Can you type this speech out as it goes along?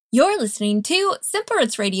You're listening to Simple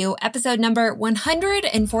Roots Radio, episode number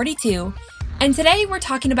 142, and today we're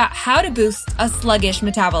talking about how to boost a sluggish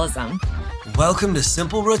metabolism. Welcome to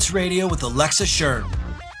Simple Roots Radio with Alexa Sherm.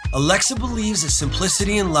 Alexa believes that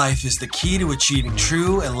simplicity in life is the key to achieving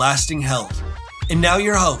true and lasting health. And now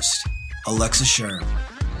your host, Alexa Sherm.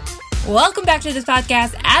 Welcome back to this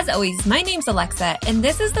podcast. As always, my name's Alexa, and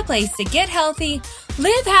this is the place to get healthy,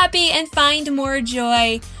 live happy, and find more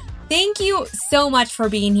joy. Thank you so much for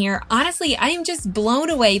being here. Honestly, I am just blown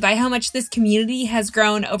away by how much this community has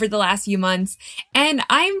grown over the last few months. And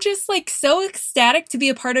I'm just so ecstatic to be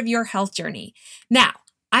a part of your health journey. Now,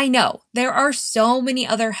 I know there are so many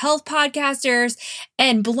other health podcasters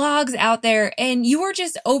and blogs out there, and you are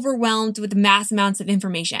just overwhelmed with mass amounts of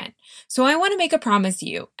information. So I want to make a promise to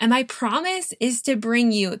you. And my promise is to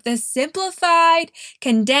bring you the simplified,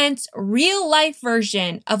 condensed, real life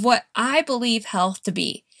version of what I believe health to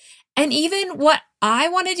be. And even what I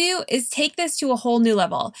want to do is take this to a whole new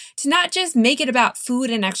level, to not just make it about food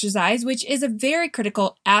and exercise, which is a very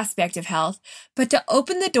critical aspect of health, but to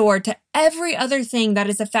open the door to every other thing that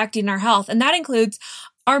is affecting our health. And that includes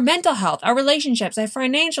our mental health, our relationships, our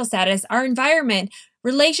financial status, our environment,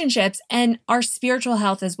 relationships, and our spiritual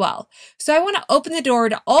health as well. So I want to open the door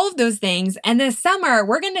to all of those things. And this summer,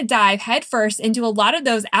 we're going to dive headfirst into a lot of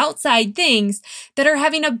those outside things that are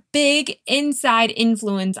having a big inside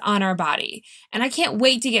influence on our body. And I can't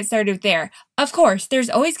wait to get started there. Of course, there's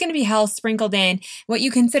always going to be health sprinkled in, what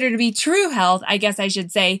you consider to be true health, I guess I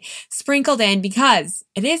should say, sprinkled in, because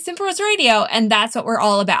it is Simple Roots Radio, and that's what we're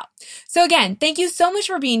all about. So again, thank you so much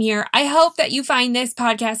for being here. I hope that you find this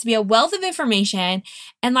podcast to be a wealth of information.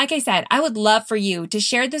 And like I said, I would love for you to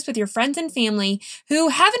share this with your friends and family who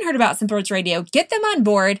haven't heard about Simple Roots Radio. Get them on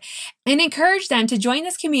board and encourage them to join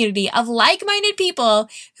this community of like-minded people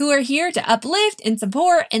who are here to uplift and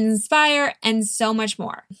support and inspire and so much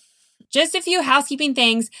more. Just a few housekeeping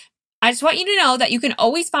things. I just want you to know that you can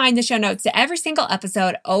always find the show notes to every single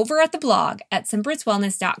episode over at the blog at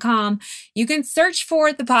simplerootswellness.com. You can search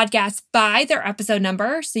for the podcast by their episode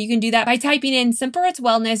number. So you can do that by typing in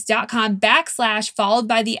simplerootswellness.com / followed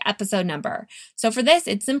by the episode number. So for this,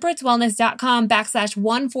 it's simplerootswellness.com /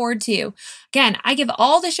 142. Again, I give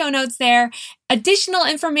all the show notes there, additional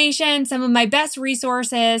information, some of my best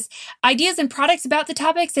resources, ideas and products about the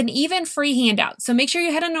topics, and even free handouts. So make sure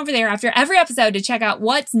you head on over there after every episode to check out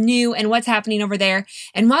what's new and what's happening over there.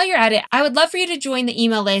 And while you're at it, I would love for you to join the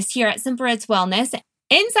email list here at Simple Roots Wellness.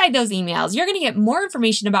 Inside those emails, you're going to get more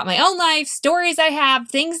information about my own life, stories I have,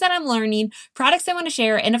 things that I'm learning, products I want to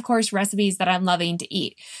share, and of course, recipes that I'm loving to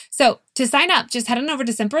eat. So to sign up, just head on over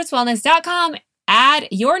to simplerootswellness.com, add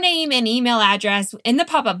your name and email address in the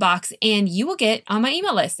pop-up box, and you will get on my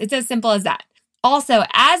email list. It's as simple as that. Also,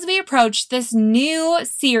 as we approach this new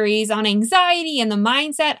series on anxiety and the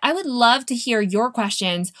mindset, I would love to hear your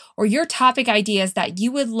questions or your topic ideas that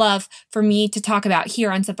you would love for me to talk about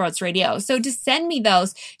here on Simple Roots Radio. So to send me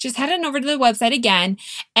those, just head on over to the website again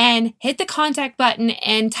and hit the contact button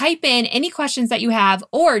and type in any questions that you have,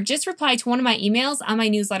 or just reply to one of my emails on my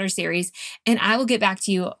newsletter series, and I will get back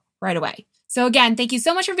to you right away. So again, thank you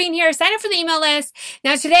so much for being here. Sign up for the email list.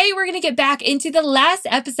 Now today we're going to get back into the last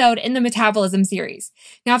episode in the Metabolism series.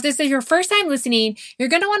 Now if this is your first time listening, you're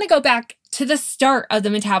going to want to go back to the start of the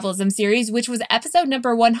Metabolism series, which was episode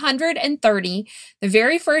number 130, the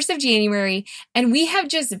very 1st of January. And we have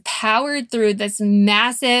just powered through this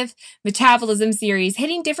massive metabolism series,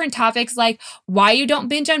 hitting different topics like why you don't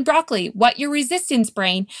binge on broccoli, what your resistance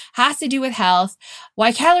brain has to do with health,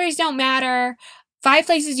 why calories don't matter, 5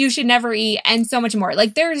 places you should never eat, and so much more.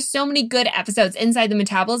 There are so many good episodes inside the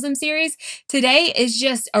Metabolism series. Today is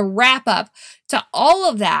just a wrap up to all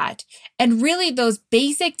of that, and really those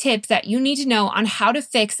basic tips that you need to know on how to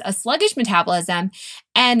fix a sluggish metabolism.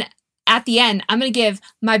 And at the end, I'm going to give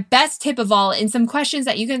my best tip of all and some questions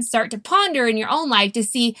that you can start to ponder in your own life to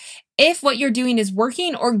see if what you're doing is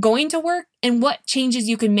working or going to work, and what changes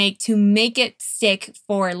you can make to make it stick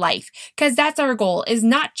for life. Because that's our goal, is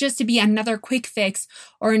not just to be another quick fix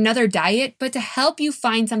or another diet, but to help you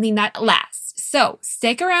find something that lasts. So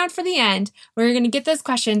stick around for the end. We're going to get those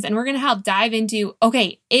questions and we're going to help dive into,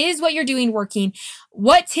 okay, is what you're doing working?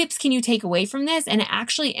 What tips can you take away from this and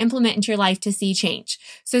actually implement into your life to see change?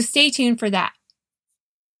 So stay tuned for that.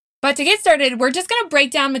 But to get started, we're just going to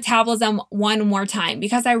break down metabolism one more time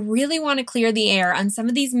because I really want to clear the air on some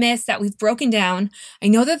of these myths that we've broken down. I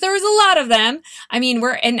know that there's a lot of them. I mean,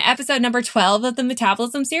 we're in episode number 12 of the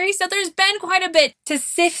metabolism series, so there's been quite a bit to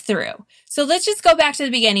sift through. So let's just go back to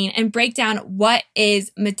the beginning and break down what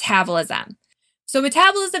is metabolism. So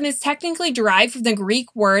metabolism is technically derived from the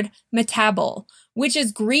Greek word metabol, which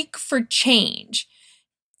is Greek for change.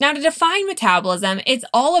 Now, to define metabolism, it's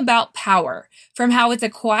all about power, from how it's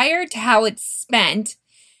acquired to how it's spent.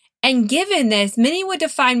 And given this, many would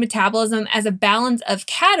define metabolism as a balance of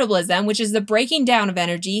catabolism, which is the breaking down of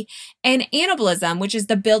energy, and anabolism, which is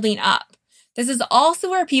the building up. This is also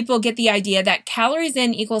where people get the idea that calories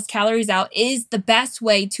in equals calories out is the best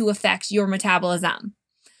way to affect your metabolism.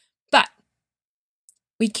 But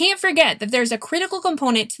we can't forget that there's a critical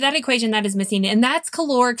component to that equation that is missing, and that's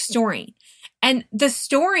caloric storing. And the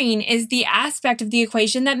storing is the aspect of the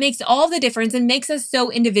equation that makes all the difference and makes us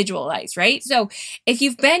so individualized, right? So if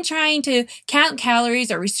you've been trying to count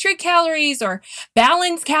calories or restrict calories or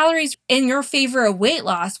balance calories in your favor of weight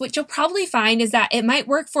loss, what you'll probably find is that it might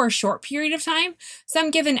work for a short period of time.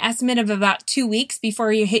 Some give an estimate of about 2 weeks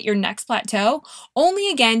before you hit your next plateau, only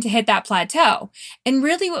again to hit that plateau. And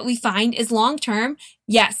really what we find is long-term,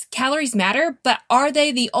 yes, calories matter, but are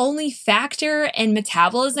they the only factor in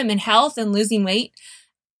metabolism and health and losing weight?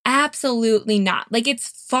 Absolutely not. Like, it's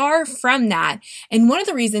far from that. And one of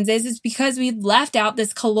the reasons is because we've left out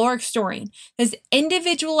this caloric storing, this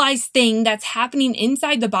individualized thing that's happening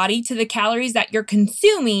inside the body to the calories that you're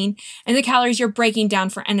consuming and the calories you're breaking down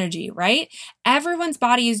for energy, right? Everyone's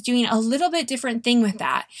body is doing a little bit different thing with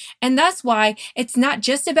that. And that's why it's not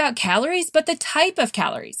just about calories, but the type of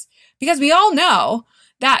calories. Because we all know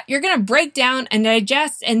that you're going to break down and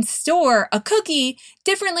digest and store a cookie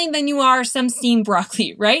differently than you are some steamed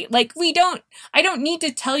broccoli, right? Like I don't need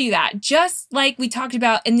to tell you that. Just like we talked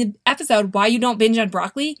about in the episode, why you don't binge on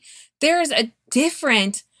broccoli, there's a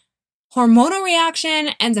different hormonal reaction,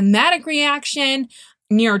 enzymatic reaction,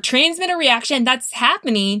 neurotransmitter reaction that's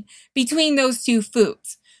happening between those two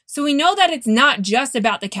foods. So we know that it's not just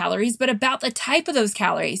about the calories, but about the type of those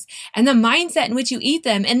calories and the mindset in which you eat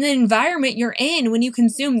them and the environment you're in when you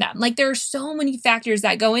consume them. Like, there are so many factors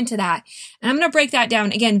that go into that. And I'm going to break that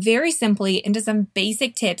down again very simply into some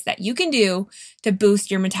basic tips that you can do to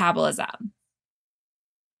boost your metabolism.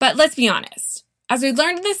 But let's be honest. As we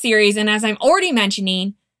learned in this series, and as I'm already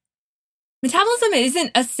mentioning, metabolism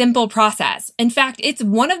isn't a simple process. In fact, it's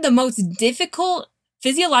one of the most difficult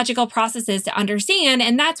physiological processes to understand,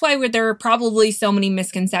 and that's why there are probably so many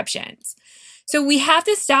misconceptions. So we have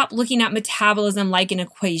to stop looking at metabolism like an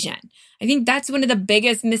equation. I think that's one of the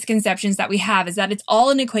biggest misconceptions that we have, is that it's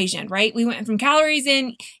all an equation, right? We went from calories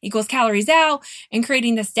in equals calories out and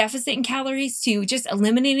creating this deficit in calories to just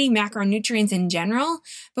eliminating macronutrients in general.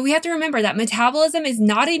 But we have to remember that metabolism is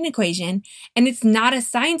not an equation and it's not a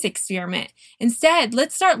science experiment. Instead,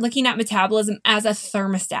 let's start looking at metabolism as a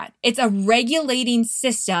thermostat. It's a regulating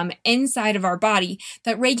system inside of our body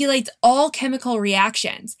that regulates all chemical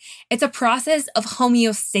reactions. It's a process of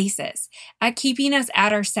homeostasis at keeping us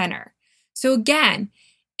at our center. So again,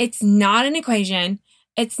 it's not an equation,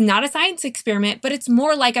 it's not a science experiment, but it's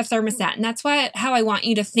more like a thermostat. And that's how I want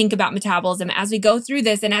you to think about metabolism as we go through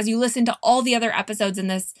this and as you listen to all the other episodes in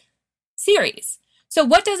this series. So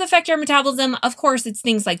what does affect your metabolism? Of course, it's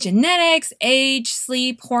things like genetics, age,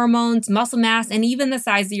 sleep, hormones, muscle mass, and even the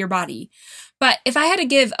size of your body. But if I had to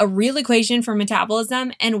give a real equation for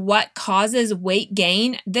metabolism and what causes weight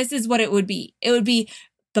gain, this is what it would be. It would be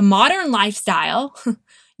the modern lifestyle,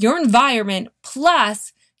 your environment,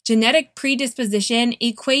 plus genetic predisposition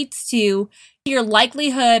equates to your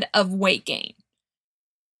likelihood of weight gain.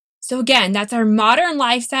 So again, that's our modern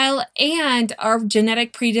lifestyle and our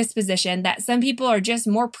genetic predisposition, that some people are just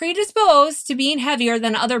more predisposed to being heavier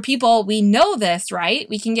than other people. We know this, right?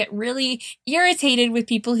 We can get really irritated with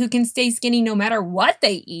people who can stay skinny no matter what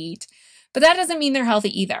they eat, but that doesn't mean they're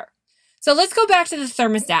healthy either. So let's go back to the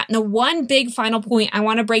thermostat and the one big final point I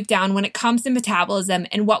want to break down when it comes to metabolism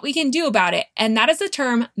and what we can do about it, and that is the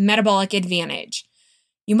term metabolic advantage.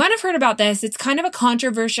 You might have heard about this. It's kind of a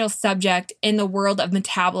controversial subject in the world of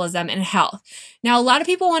metabolism and health. Now, a lot of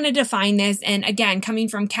people want to define this, and again, coming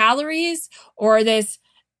from calories or this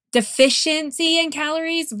deficiency in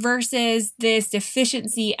calories versus this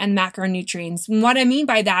deficiency in macronutrients. And what I mean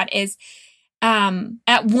by that is,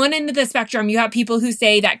 at one end of the spectrum, you have people who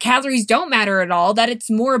say that calories don't matter at all, that it's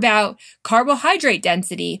more about carbohydrate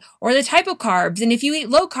density or the type of carbs. And if you eat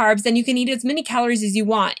low carbs, then you can eat as many calories as you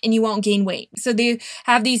want and you won't gain weight. So they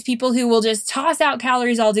have these people who will just toss out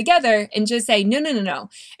calories altogether and just say, no.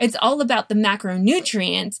 It's all about the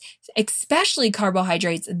macronutrients, especially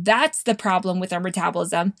carbohydrates. That's the problem with our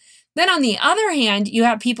metabolism. Then on the other hand, you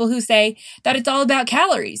have people who say that it's all about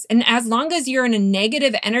calories. And as long as you're in a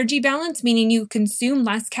negative energy balance, meaning you consume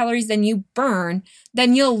less calories than you burn,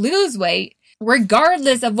 then you'll lose weight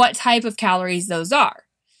regardless of what type of calories those are.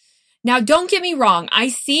 Now, don't get me wrong. I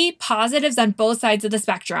see positives on both sides of the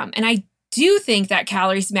spectrum. And I do think that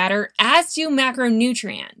calories matter, as do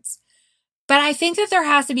macronutrients. But I think that there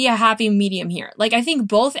has to be a happy medium here. Like, I think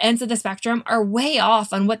both ends of the spectrum are way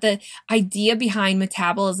off on what the idea behind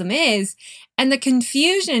metabolism is. And the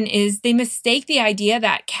confusion is they mistake the idea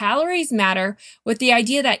that calories matter with the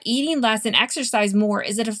idea that eating less and exercise more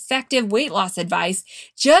is an effective weight loss advice,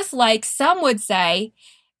 just like some would say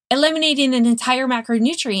eliminating an entire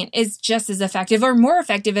macronutrient is just as effective or more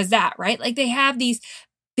effective as that, right? Like, they have these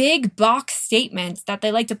big box statements that they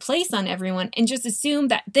like to place on everyone and just assume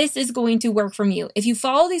that this is going to work from you. If you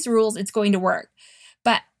follow these rules, it's going to work.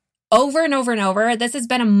 But over and over and over, this has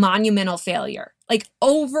been a monumental failure. Like,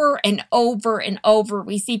 over and over and over,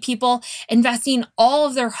 we see people investing all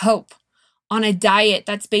of their hope on a diet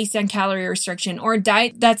that's based on calorie restriction or a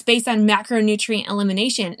diet that's based on macronutrient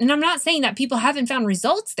elimination. And I'm not saying that people haven't found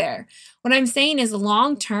results there. What I'm saying is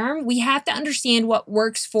long term, we have to understand what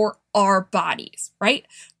works for our bodies, right?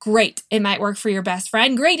 Great. It might work for your best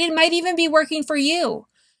friend. Great. It might even be working for you.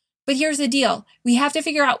 But here's the deal. We have to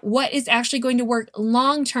figure out what is actually going to work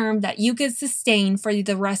long term that you could sustain for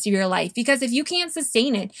the rest of your life. Because if you can't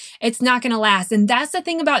sustain it, it's not going to last. And that's the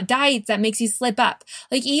thing about diets that makes you slip up.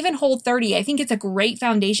 Like, even Whole30, I think it's a great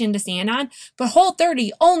foundation to stand on. But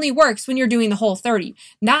Whole30 only works when you're doing the Whole30,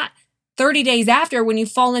 not 30 days after when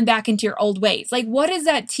you've fallen back into your old ways. Like, what does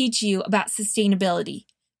that teach you about sustainability?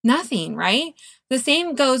 Nothing, right? The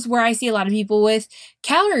same goes where I see a lot of people with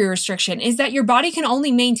calorie restriction, is that your body can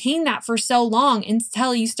only maintain that for so long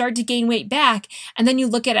until you start to gain weight back. And then you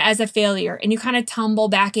look at it as a failure and you kind of tumble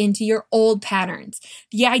back into your old patterns.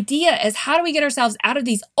 The idea is, how do we get ourselves out of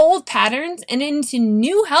these old patterns and into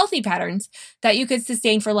new healthy patterns that you could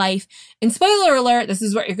sustain for life? And spoiler alert, this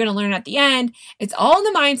is what you're going to learn at the end. It's all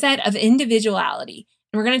in the mindset of individuality.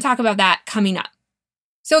 And we're going to talk about that coming up.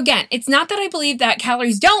 So again, it's not that I believe that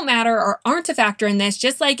calories don't matter or aren't a factor in this,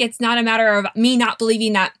 just like it's not a matter of me not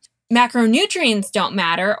believing that macronutrients don't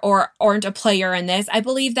matter or aren't a player in this. I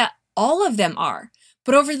believe that all of them are.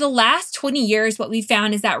 But over the last 20 years, what we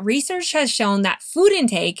found is that research has shown that food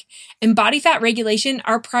intake and body fat regulation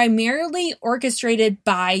are primarily orchestrated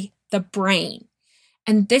by the brain.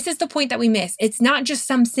 And this is the point that we miss. It's not just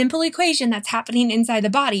some simple equation that's happening inside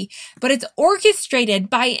the body, but it's orchestrated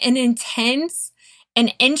by an intense an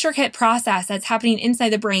intricate process that's happening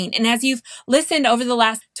inside the brain. And as you've listened over the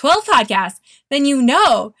last 12 podcasts, then you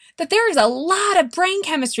know that there is a lot of brain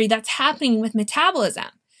chemistry that's happening with metabolism.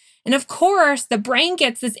 And of course, the brain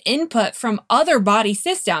gets this input from other body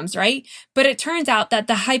systems, right? But it turns out that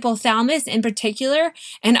the hypothalamus in particular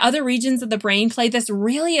and other regions of the brain play this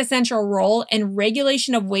really essential role in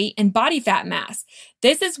regulation of weight and body fat mass.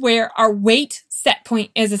 This is where our weight set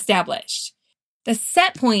point is established. The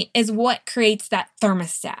set point is what creates that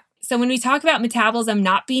thermostat. So when we talk about metabolism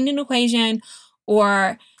not being an equation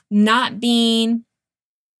or not being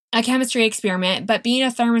a chemistry experiment, but being a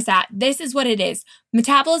thermostat, this is what it is.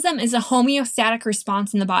 Metabolism is a homeostatic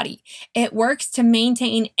response in the body. It works to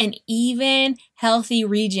maintain an even, healthy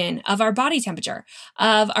region of our body temperature,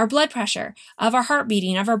 of our blood pressure, of our heart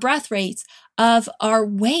beating, of our breath rates, of our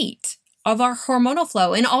weight, of our hormonal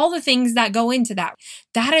flow, and all the things that go into that.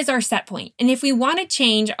 That is our set point. And if we want to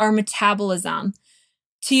change our metabolism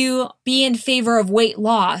to be in favor of weight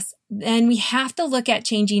loss, then we have to look at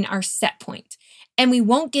changing our set point. And we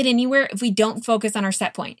won't get anywhere if we don't focus on our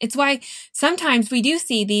set point. It's why sometimes we do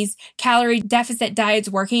see these calorie deficit diets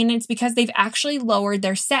working, and it's because they've actually lowered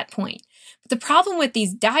their set point. But the problem with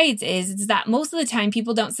these diets is that most of the time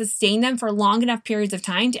people don't sustain them for long enough periods of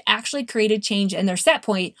time to actually create a change in their set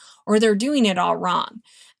point, or they're doing it all wrong.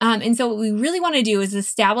 And so what we really want to do is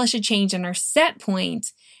establish a change in our set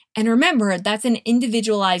point. And remember, that's an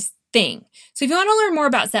individualized thing. So if you want to learn more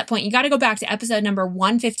about set point, you got to go back to episode number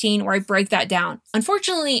 115 where I break that down.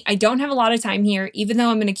 Unfortunately, I don't have a lot of time here, even though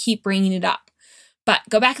I'm going to keep bringing it up. But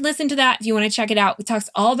go back and listen to that if you want to check it out. It talks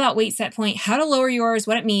all about weight set point, how to lower yours,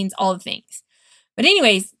 what it means, all the things. But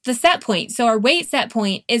anyways, the set point. So our weight set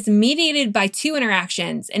point is mediated by two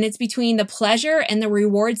interactions, and it's between the pleasure and the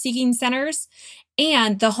reward seeking centers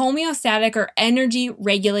and the homeostatic or energy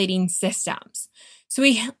regulating systems. So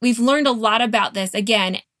we've learned a lot about this,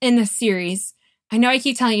 again, in this series. I know I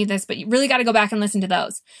keep telling you this, but you really got to go back and listen to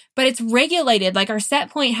those. But it's regulated, like our set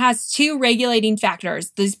point has two regulating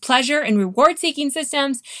factors, these pleasure and reward seeking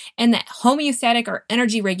systems and the homeostatic or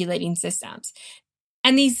energy regulating systems.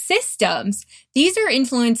 And these systems, these are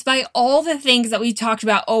influenced by all the things that we talked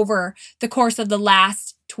about over the course of the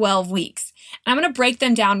last 12 weeks. And I'm going to break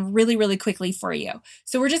them down really, really quickly for you.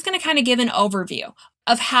 So we're just going to kind of give an overview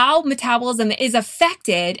of how metabolism is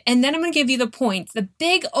affected. And then I'm going to give you the points, the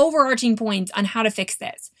big overarching points on how to fix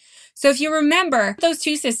this. So if you remember those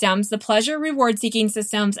two systems, the pleasure reward seeking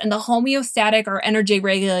systems and the homeostatic or energy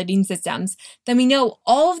regulating systems, then we know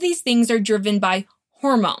all of these things are driven by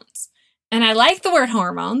hormones. And I like the word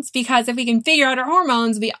hormones because if we can figure out our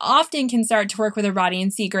hormones, we often can start to work with our body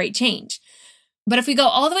and see great change. But if we go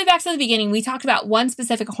all the way back to the beginning, we talked about one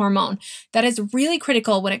specific hormone that is really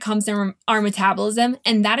critical when it comes to our metabolism,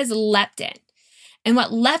 and that is leptin. And what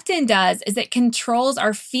leptin does is it controls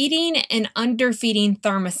our feeding and underfeeding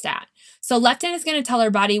thermostat. So leptin is going to tell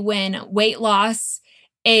our body when weight loss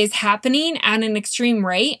is happening at an extreme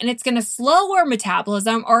rate, and it's going to slow our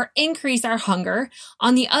metabolism or increase our hunger.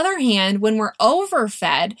 On the other hand, when we're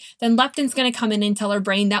overfed, then leptin's going to come in and tell our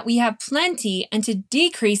brain that we have plenty and to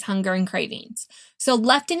decrease hunger and cravings. So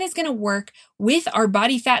leptin is going to work with our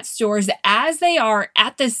body fat stores as they are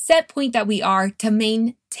at the set point that we are to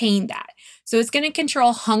maintain that. So it's going to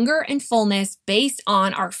control hunger and fullness based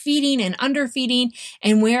on our feeding and underfeeding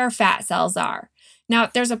and where our fat cells are. Now,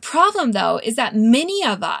 if there's a problem, though, is that many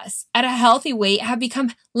of us at a healthy weight have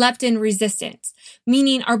become leptin resistant,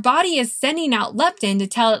 meaning our body is sending out leptin to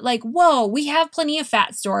tell it like, whoa, we have plenty of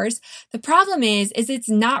fat stores. The problem is it's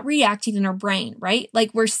not reacting in our brain, right?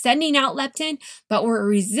 Like we're sending out leptin, but we're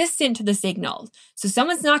resistant to the signals. So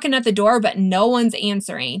someone's knocking at the door, but no one's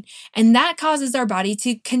answering. And that causes our body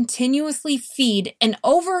to continuously feed and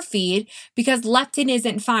overfeed because leptin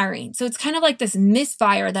isn't firing. So it's kind of like this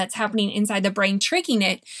misfire that's happening inside the brain, tricking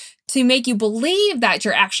it to make you believe that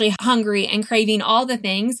you're actually hungry and craving all the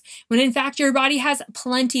things, when in fact your body has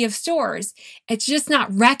plenty of stores. It's just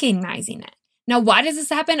not recognizing it. Now, why does this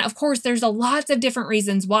happen? Of course, there's lots of different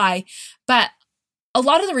reasons why, but a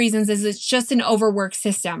lot of the reasons is it's just an overworked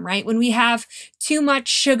system, right? When we have too much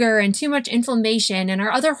sugar and too much inflammation and our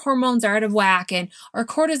other hormones are out of whack and our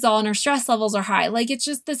cortisol and our stress levels are high, like it's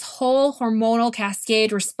just this whole hormonal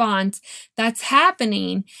cascade response that's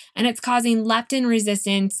happening, and it's causing leptin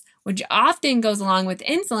resistance, which often goes along with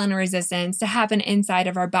insulin resistance, to happen inside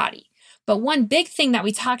of our body. But one big thing that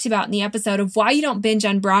we talked about in the episode of why you don't binge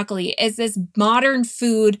on broccoli is this modern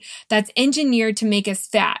food that's engineered to make us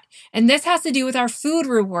fat. And this has to do with our food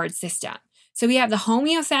reward system. So we have the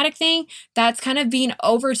homeostatic thing that's kind of being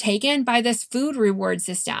overtaken by this food reward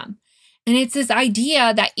system. And it's this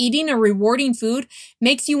idea that eating a rewarding food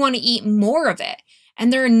makes you want to eat more of it.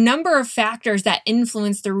 And there are a number of factors that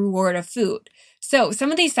influence the reward of food. So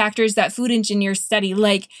some of these factors that food engineers study,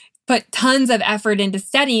 like put tons of effort into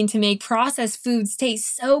studying to make processed foods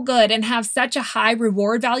taste so good and have such a high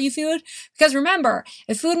reward value food. Because remember,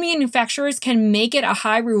 if food manufacturers can make it a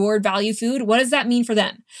high reward value food, what does that mean for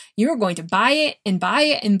them? You're going to buy it and buy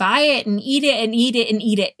it and buy it and eat it and eat it and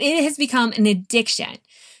eat it. It has become an addiction.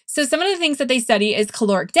 So some of the things that they study is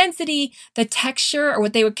caloric density, the texture or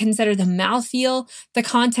what they would consider the mouthfeel, the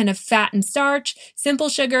content of fat and starch, simple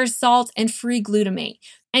sugars, salt, and free glutamate.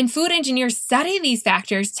 And food engineers study these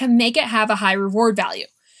factors to make it have a high reward value.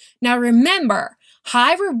 Now remember,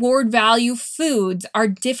 high reward value foods are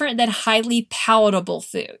different than highly palatable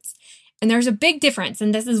foods. And there's a big difference.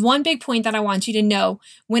 And this is one big point that I want you to know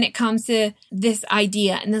when it comes to this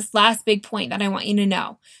idea. And this last big point that I want you to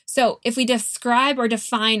know. So if we describe or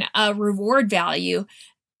define a reward value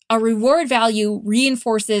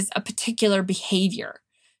reinforces a particular behavior.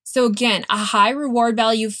 So again, a high reward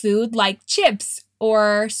value food like chips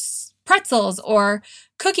or pretzels or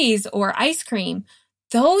cookies or ice cream,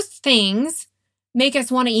 those things make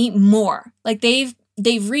us want to eat more. Like they've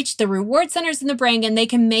reached the reward centers in the brain and they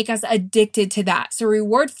can make us addicted to that. So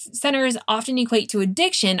reward centers often equate to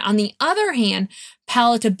addiction. On the other hand,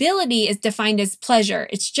 palatability is defined as pleasure.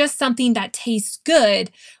 It's just something that tastes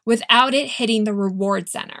good without it hitting the reward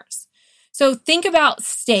centers. So think about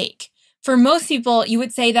steak. For most people, you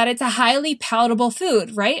would say that it's a highly palatable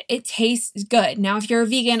food, right? It tastes good. Now, if you're a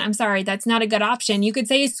vegan, I'm sorry, that's not a good option. You could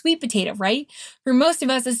say a sweet potato, right? For most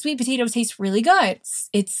of us, a sweet potato tastes really good.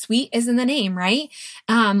 It's sweet is in the name, right?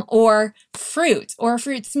 Or fruit or a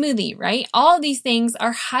fruit smoothie, right? All of these things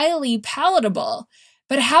are highly palatable.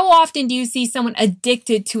 But how often do you see someone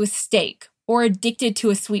addicted to a steak or addicted to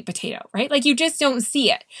a sweet potato, right? Like you just don't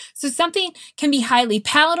see it. So something can be highly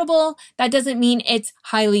palatable. That doesn't mean it's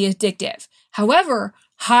highly addictive. However,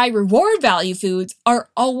 high reward value foods are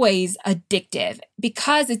always addictive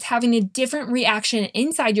because it's having a different reaction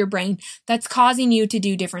inside your brain that's causing you to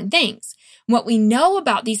do different things. What we know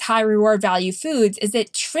about these high reward value foods is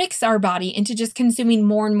it tricks our body into just consuming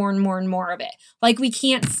more and more and more and more of it. Like we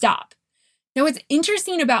can't stop. Now, what's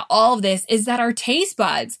interesting about all of this is that our taste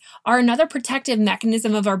buds are another protective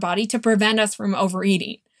mechanism of our body to prevent us from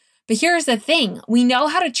overeating. But here's the thing. We know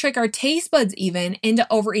how to trick our taste buds even into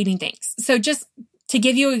overeating things. So just to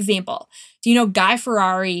give you an example, do you know Guy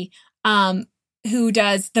Fieri who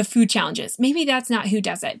does the food challenges. Maybe that's not who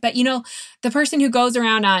does it, but the person who goes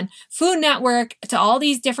around on Food Network to all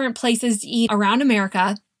these different places to eat around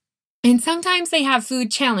America. And sometimes they have food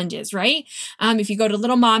challenges, right? If you go to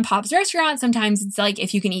little mom and pop's restaurant, sometimes it's like,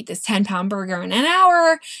 if you can eat this 10-pound burger in an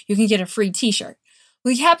hour, you can get a free t-shirt.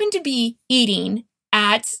 We happened to be eating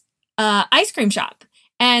at an ice cream shop,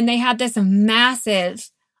 and they had this massive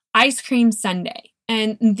ice cream sundae.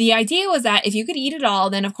 And the idea was that if you could eat it all,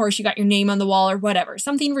 then of course you got your name on the wall or whatever,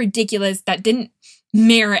 something ridiculous that didn't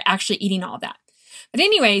merit actually eating all that. But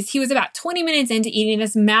anyways, he was about 20 minutes into eating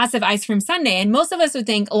this massive ice cream sundae. And most of us would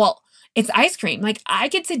think, well, it's ice cream. Like, I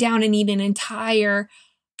could sit down and eat an entire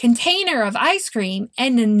container of ice cream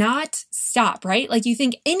and not stop, right? Like, you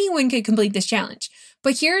think anyone could complete this challenge.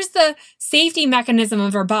 But here's the safety mechanism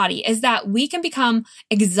of our body, is that we can become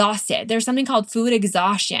exhausted. There's something called food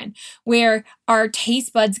exhaustion, where our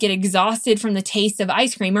taste buds get exhausted from the taste of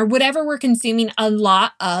ice cream or whatever we're consuming a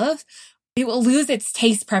lot of. It will lose its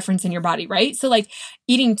taste preference in your body, right? So like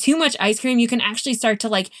eating too much ice cream, you can actually start to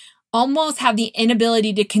like almost have the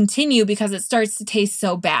inability to continue because it starts to taste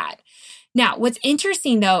so bad. Now, what's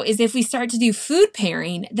interesting though, is if we start to do food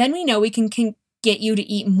pairing, then we know we can get you to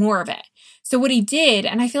eat more of it. So what he did,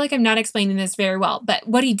 and I feel like I'm not explaining this very well, but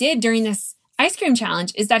what he did during this ice cream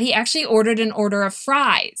challenge is that he actually ordered an order of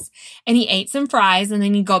fries, and he ate some fries and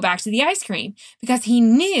then he'd go back to the ice cream because he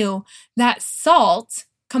knew that salt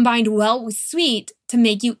combined well with sweet to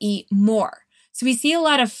make you eat more. So we see a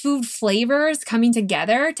lot of food flavors coming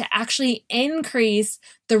together to actually increase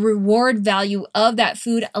the reward value of that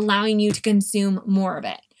food, allowing you to consume more of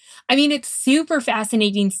it. I mean, it's super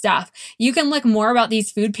fascinating stuff. You can look more about these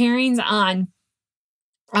food pairings on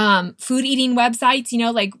food eating websites,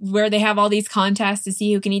 like where they have all these contests to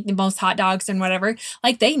see who can eat the most hot dogs and whatever.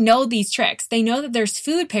 Like, they know these tricks. They know that there's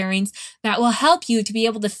food pairings that will help you to be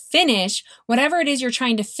able to finish whatever it is you're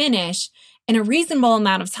trying to finish in a reasonable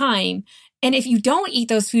amount of time. And if you don't eat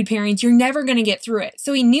those food pairings, you're never going to get through it.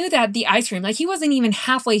 So he knew that the ice cream, like he wasn't even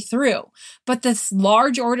halfway through, but this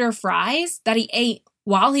large order of fries that he ate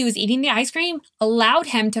while he was eating the ice cream allowed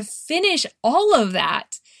him to finish all of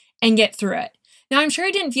that and get through it. Now, I'm sure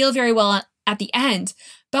it didn't feel very well at the end,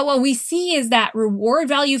 but what we see is that reward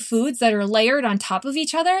value foods that are layered on top of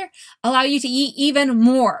each other allow you to eat even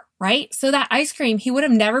more, right? So that ice cream, he would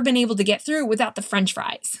have never been able to get through without the French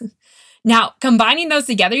fries. Now, combining those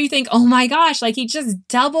together, you think, oh my gosh, like he just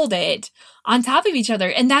doubled it on top of each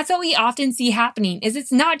other. And that's what we often see happening, is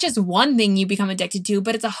it's not just one thing you become addicted to,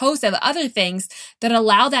 but it's a host of other things that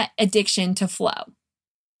allow that addiction to flow.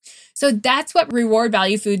 So that's what reward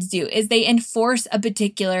value foods do, is they enforce a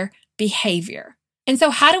particular behavior. And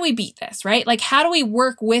so how do we beat this, right? Like, how do we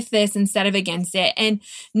work with this instead of against it, and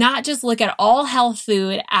not just look at all health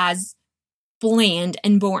food as bland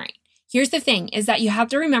and boring? Here's the thing, is that you have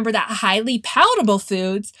to remember that highly palatable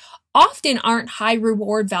foods often aren't high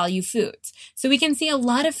reward value foods. So we can see a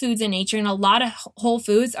lot of foods in nature, and a lot of whole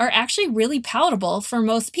foods are actually really palatable for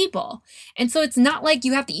most people. And so it's not like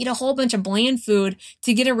you have to eat a whole bunch of bland food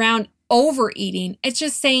to get around overeating. It's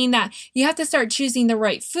just saying that you have to start choosing the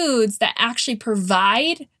right foods that actually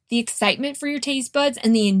provide the excitement for your taste buds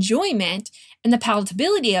and the enjoyment and the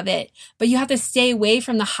palatability of it, but you have to stay away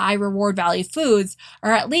from the high reward value foods,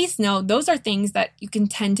 or at least know those are things that you can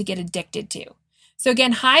tend to get addicted to. So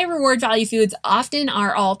again, high reward value foods often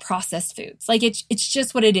are all processed foods. Like it's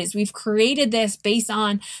just what it is. We've created this based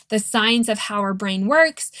on the science of how our brain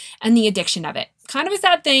works and the addiction of it. Kind of a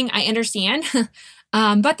sad thing, I understand.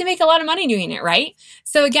 But they make a lot of money doing it, right?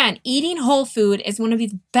 So again, eating whole food is one of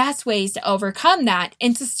the best ways to overcome that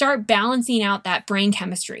and to start balancing out that brain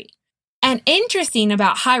chemistry. And interesting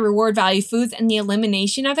about high reward value foods and the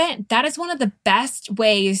elimination of it, that is one of the best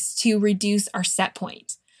ways to reduce our set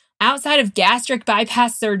point. Outside of gastric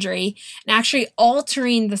bypass surgery and actually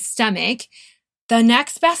altering the stomach, the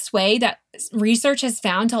next best way that research has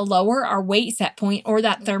found to lower our weight set point, or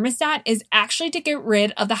that thermostat, is actually to get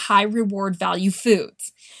rid of the high reward value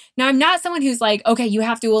foods. Now, I'm not someone who's like, okay, you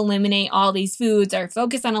have to eliminate all these foods or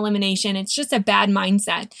focus on elimination. It's just a bad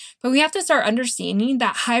mindset. But we have to start understanding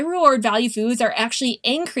that high reward value foods are actually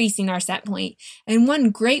increasing our set point. And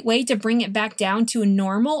one great way to bring it back down to a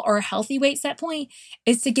normal or a healthy weight set point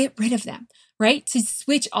is to get rid of them, right? To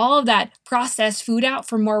switch all of that processed food out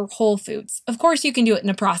for more whole foods. Of course, you can do it in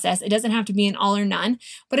a process. It doesn't have to be an all or none,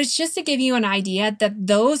 but it's just to give you an idea that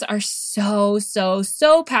those are so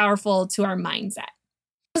powerful to our mindset.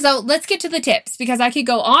 So let's get to the tips, because I could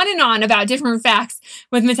go on and on about different facts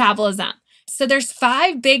with metabolism. So there's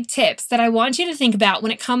 5 big tips that I want you to think about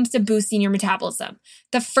when it comes to boosting your metabolism.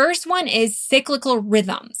 The first one is cyclical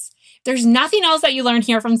rhythms. there's nothing else that you learn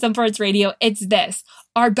here from Simple Roots Radio. It's this.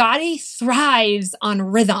 Our body thrives on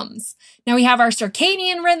rhythms. Now we have our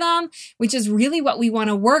circadian rhythm, which is really what we want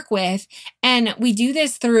to work with. And we do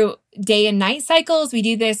this through day and night cycles. We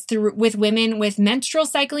do this with women with menstrual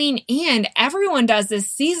cycling, and everyone does this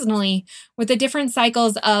seasonally with the different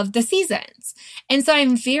cycles of the seasons. And so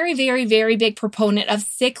I'm very, very, very big proponent of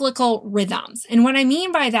cyclical rhythms. And what I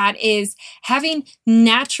mean by that is having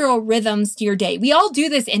natural rhythms to your day. We all do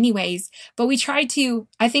this anyways, but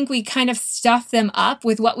I think we kind of stuff them up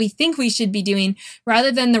with what we think we should be doing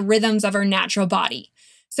rather than the rhythms of our natural body.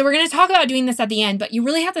 So we're going to talk about doing this at the end, but you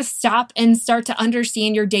really have to stop and start to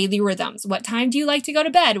understand your daily rhythms. What time do you like to go to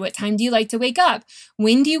bed? What time do you like to wake up?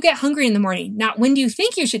 When do you get hungry in the morning? Not when do you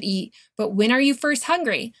think you should eat, but when are you first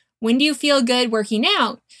hungry? When do you feel good working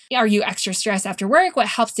out? Are you extra stressed after work? What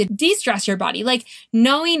helps to de-stress your body? Like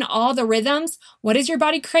knowing all the rhythms, what is your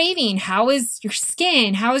body craving? How is your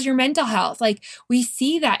skin? How is your mental health? Like we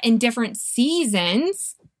see that in different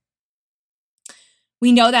seasons.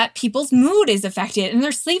 We know that people's mood is affected and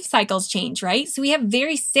their sleep cycles change, right? So we have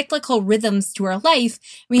very cyclical rhythms to our life.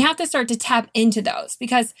 We have to start to tap into those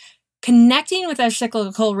because connecting with our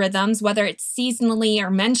cyclical rhythms, whether it's seasonally or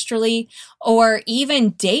menstrually or even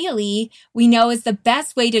daily, we know is the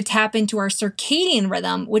best way to tap into our circadian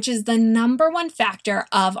rhythm, which is the number one factor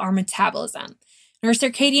of our metabolism. Our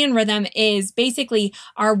circadian rhythm is basically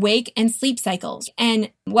our wake and sleep cycles.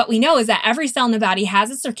 And what we know is that every cell in the body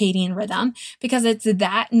has a circadian rhythm because it's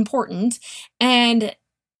that important. And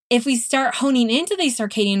if we start honing into these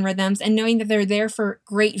circadian rhythms and knowing that they're there for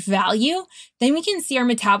great value, then we can see our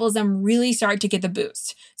metabolism really start to get the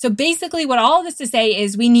boost. So basically what all of this to say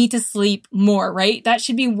is we need to sleep more, right? That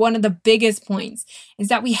should be one of the biggest points, is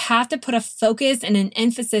that we have to put a focus and an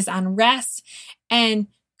emphasis on rest and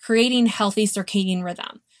creating healthy circadian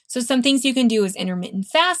rhythm. So some things you can do is intermittent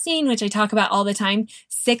fasting, which I talk about all the time,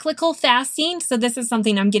 cyclical fasting. So this is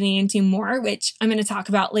something I'm getting into more, which I'm going to talk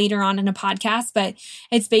about later on in a podcast, but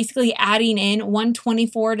it's basically adding in one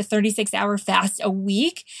 24 to 36 hour fast a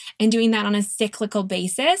week and doing that on a cyclical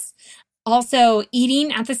basis. Also,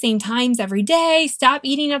 eating at the same times every day, stop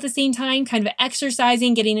eating at the same time, kind of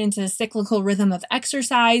exercising, getting into the cyclical rhythm of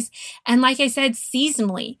exercise. And like I said,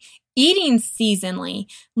 seasonally. Eating seasonally,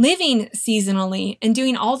 living seasonally, and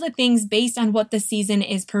doing all the things based on what the season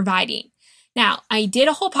is providing. Now, I did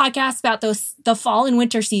a whole podcast about the fall and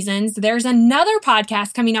winter seasons. There's another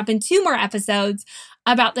podcast coming up in 2 more episodes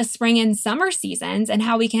about the spring and summer seasons and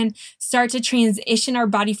how we can start to transition our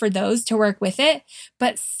body for those to work with it.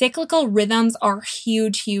 But cyclical rhythms are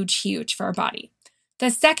huge, huge, huge for our body. The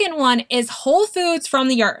second one is whole foods from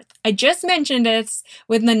the earth. I just mentioned this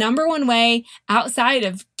with the number one way outside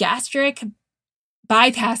of gastric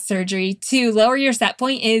bypass surgery to lower your set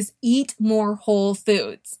point is eat more whole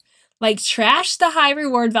foods. Like trash the high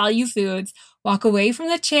reward value foods, walk away from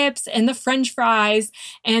the chips and the French fries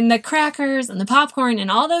and the crackers and the popcorn and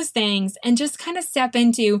all those things and just kind of step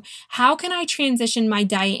into how can I transition my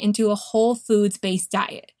diet into a whole foods based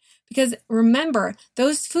diet? Because remember,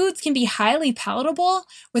 those foods can be highly palatable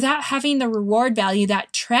without having the reward value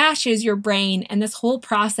that trashes your brain and this whole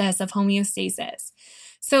process of homeostasis.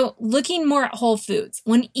 So looking more at whole foods,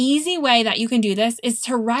 one easy way that you can do this is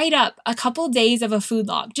to write up a couple days of a food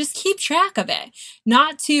log. Just keep track of it,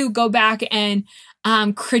 not to go back and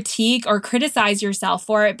critique or criticize yourself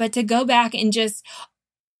for it, but to go back and just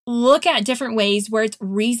look at different ways where it's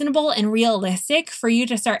reasonable and realistic for you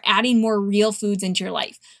to start adding more real foods into your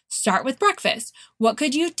life. Start with breakfast. What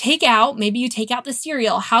could you take out? Maybe you take out the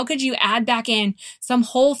cereal. How could you add back in some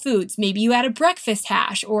whole foods? Maybe you add a breakfast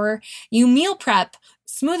hash or you meal prep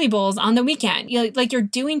smoothie bowls on the weekend. You're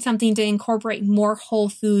doing something to incorporate more whole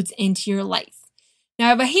foods into your life. Now I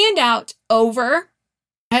have a handout over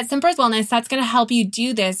at Simple Roots Wellness that's going to help you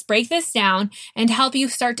do this, break this down, and help you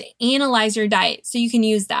start to analyze your diet so you can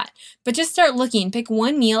use that. But just start looking, pick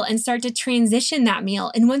one meal and start to transition that meal.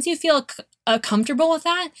 And once you feel comfortable with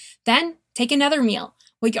that, then take another meal.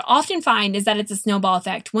 What you'll often find is that it's a snowball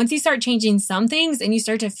effect. Once you start changing some things and you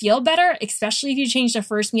start to feel better, especially if you change the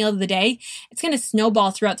first meal of the day, it's going to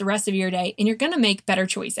snowball throughout the rest of your day and you're going to make better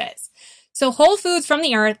choices. So whole foods from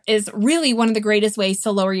the earth is really one of the greatest ways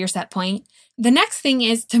to lower your set point. The next thing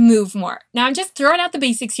is to move more. Now, I'm just throwing out the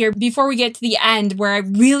basics here before we get to the end where I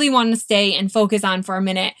really want to stay and focus on for a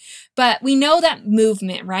minute. But we know that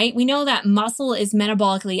movement, right? We know that muscle is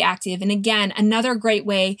metabolically active. And again, another great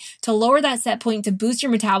way to lower that set point to boost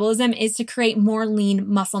your metabolism is to create more lean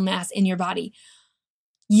muscle mass in your body.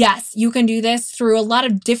 Yes, you can do this through a lot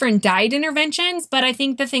of different diet interventions, but I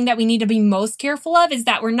think the thing that we need to be most careful of is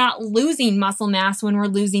that we're not losing muscle mass when we're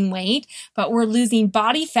losing weight, but we're losing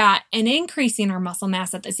body fat and increasing our muscle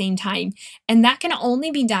mass at the same time. And that can only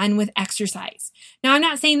be done with exercise. Now, I'm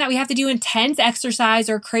not saying that we have to do intense exercise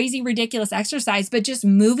or crazy, ridiculous exercise, but just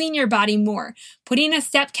moving your body more, putting a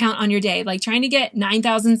step count on your day, like trying to get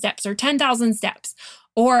 9,000 steps or 10,000 steps,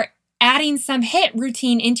 or adding some HIIT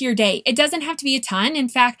routine into your day. It doesn't have to be a ton. In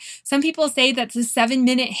fact, some people say that the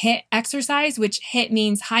 7-minute HIIT exercise, which HIIT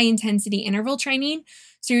means high intensity interval training.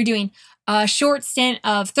 So you're doing a short stint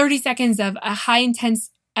of 30 seconds of a high intense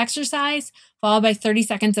exercise followed by 30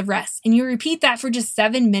 seconds of rest. And you repeat that for just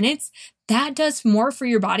 7 minutes. That does more for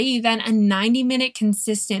your body than a 90-minute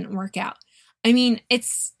consistent workout. I mean,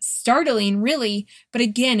 it's startling, really, but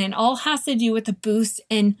again, it all has to do with the boost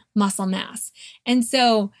in muscle mass. And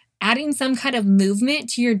so adding some kind of movement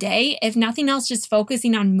to your day, if nothing else, just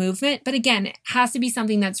focusing on movement. But again, it has to be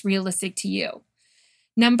something that's realistic to you.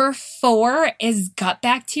 Number 4 is gut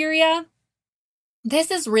bacteria.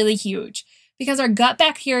 This is really huge because our gut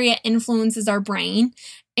bacteria influences our brain,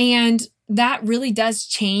 and that really does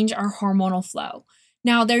change our hormonal flow.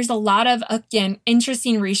 Now, there's a lot of, again,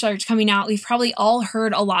 interesting research coming out. We've probably all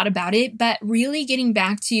heard a lot about it, but really getting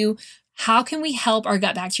back to how can we help our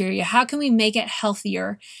gut bacteria? How can we make it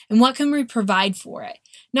healthier? And what can we provide for it?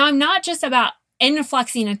 Now, I'm not just about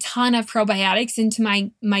influxing a ton of probiotics into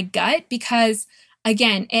my gut because,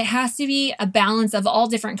 again, it has to be a balance of all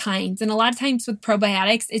different kinds. And a lot of times with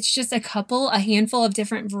probiotics, it's just a handful of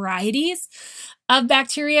different varieties of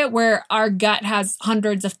bacteria where our gut has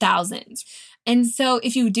hundreds of thousands. And so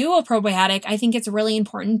if you do a probiotic, I think it's really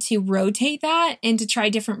important to rotate that and to try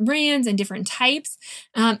different brands and different types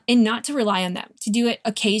and not to rely on them, to do it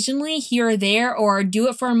occasionally here or there, or do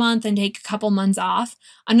it for a month and take a couple months off.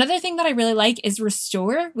 Another thing that I really like is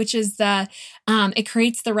Restore, which is it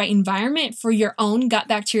creates the right environment for your own gut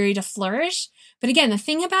bacteria to flourish. But again, the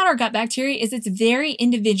thing about our gut bacteria is it's very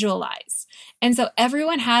individualized. And so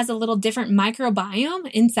everyone has a little different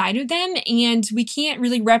microbiome inside of them, and we can't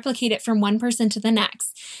really replicate it from one person to the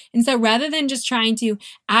next. And so rather than just trying to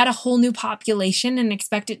add a whole new population and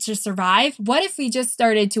expect it to survive, what if we just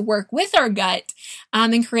started to work with our gut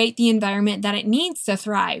and create the environment that it needs to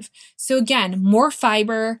thrive? So again, more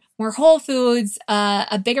fiber, more whole foods,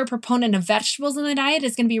 a bigger proponent of vegetables in the diet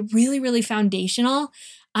is going to be really, really foundational.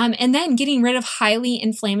 And then getting rid of highly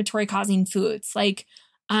inflammatory causing foods like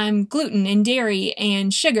gluten and dairy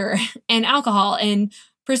and sugar and alcohol and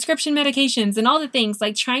prescription medications and all the things,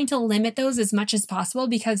 like trying to limit those as much as possible,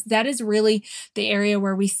 because that is really the area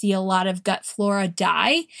where we see a lot of gut flora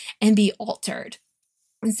die and be altered.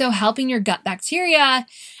 And so helping your gut bacteria.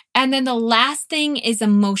 And then the last thing is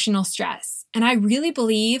emotional stress. And I really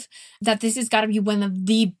believe that this has got to be one of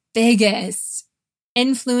the biggest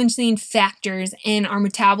influencing factors in our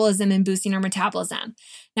metabolism and boosting our metabolism.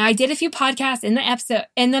 Now, I did a few podcasts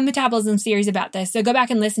in the metabolism series about this, so go back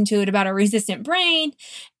and listen to it about our resistant brain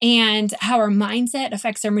and how our mindset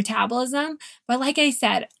affects our metabolism. But like I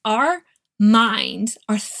said, our mind,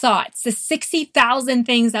 our thoughts, the 60,000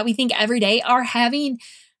 things that we think every day are having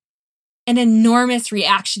an enormous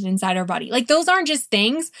reaction inside our body. Like, those aren't just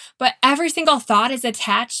things, but every single thought is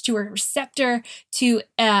attached to a receptor, to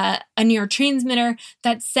a neurotransmitter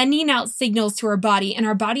that's sending out signals to our body, and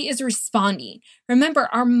our body is responding. Remember,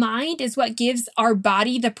 our mind is what gives our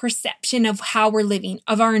body the perception of how we're living,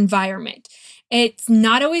 of our environment. It's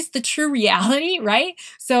not always the true reality, right?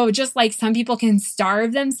 So just like some people can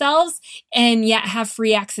starve themselves and yet have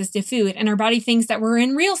free access to food, and our body thinks that we're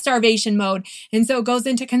in real starvation mode, and so it goes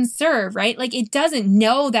into conserve, right? Like, it doesn't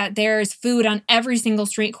know that there's food on every single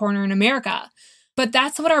street corner in America. But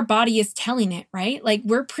that's what our body is telling it, right? Like,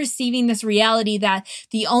 we're perceiving this reality that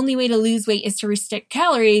the only way to lose weight is to restrict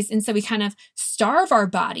calories, and so we kind of starve our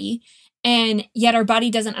body. And yet our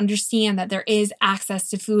body doesn't understand that there is access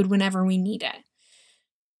to food whenever we need it.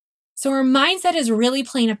 So our mindset is really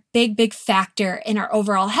playing a big, big factor in our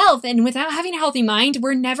overall health. And without having a healthy mind,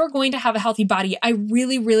 we're never going to have a healthy body. I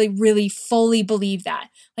really, really, really fully believe that.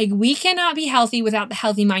 Like, we cannot be healthy without the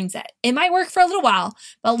healthy mindset. It might work for a little while,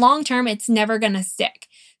 but long term, it's never going to stick.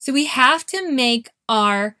 So we have to make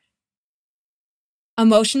our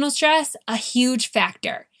emotional stress a huge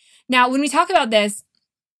factor. Now, when we talk about this,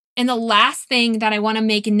 and the last thing that I want to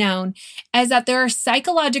make known is that there are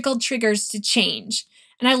psychological triggers to change.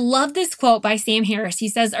 And I love this quote by Sam Harris. He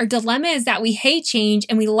says, "Our dilemma is that we hate change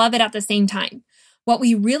and we love it at the same time. What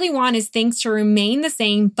we really want is things to remain the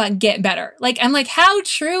same, but get better. I'm like, how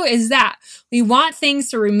true is that? We want things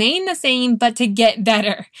to remain the same, but to get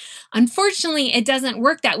better. Unfortunately, it doesn't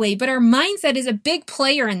work that way, but our mindset is a big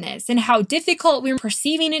player in this and how difficult we're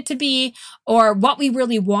perceiving it to be, or what we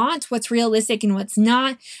really want, what's realistic and what's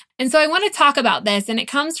not. And so I want to talk about this, and it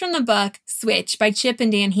comes from the book Switch by Chip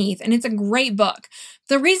and Dan Heath, and it's a great book.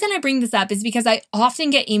 The reason I bring this up is because I often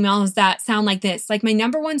get emails that sound like this, like my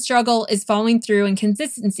number one struggle is following through and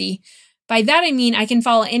consistency. By that, I mean I can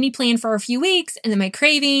follow any plan for a few weeks, and then my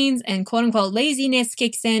cravings and quote unquote laziness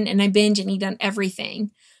kicks in, and I binge and eat on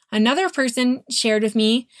everything. Another person shared with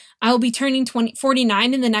me, I will be turning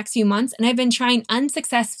 49 in the next few months, and I've been trying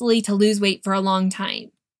unsuccessfully to lose weight for a long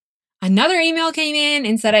time. Another email came in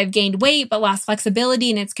and said I've gained weight but lost flexibility,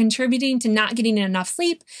 and it's contributing to not getting enough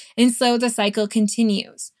sleep, and so the cycle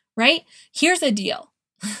continues, right? Here's the deal,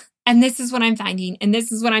 and this is what I'm finding, and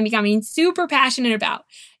this is what I'm becoming super passionate about.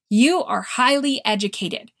 You are highly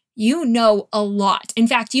educated. You know a lot. In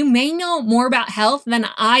fact, you may know more about health than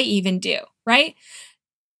I even do, right?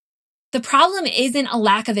 The problem isn't a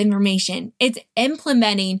lack of information. It's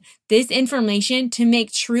implementing this information to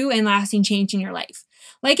make true and lasting change in your life.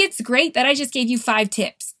 It's great that I just gave you 5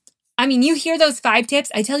 tips. I mean, you hear those 5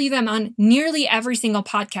 tips, I tell you them on nearly every single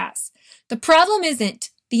podcast. The problem isn't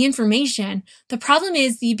the information. The problem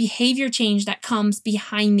is the behavior change that comes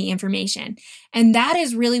behind the information. And that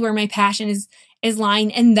is really where my passion is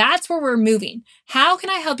lying. And that's where we're moving. How can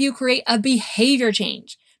I help you create a behavior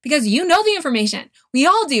change? Because you know the information. We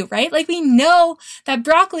all do, right? We know that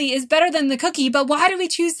broccoli is better than the cookie, but why do we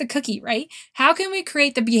choose the cookie, right? How can we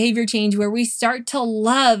create the behavior change where we start to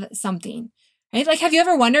love something, right? Have you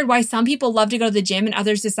ever wondered why some people love to go to the gym and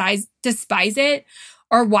others despise it?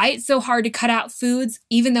 Or why it's so hard to cut out foods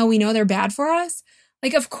even though we know they're bad for us?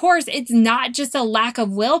 Of course, it's not just a lack of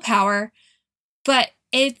willpower, but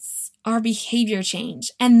it's our behavior change.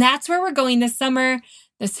 And that's where we're going this summer.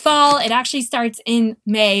 This fall, it actually starts in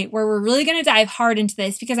May, where we're really going to dive hard into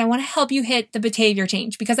this because I want to help you hit the behavior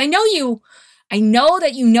change, because I know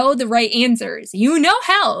that you know the right answers. You know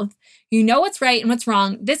health. You know what's right and what's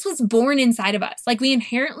wrong. This was born inside of us. We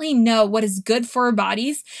inherently know what is good for our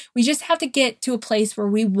bodies. We just have to get to a place where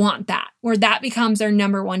we want that, where that becomes our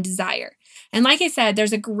number one desire. And like I said,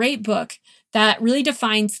 there's a great book that really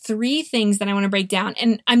defines 3 things that I want to break down.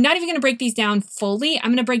 And I'm not even going to break these down fully. I'm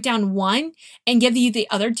going to break down one and give you the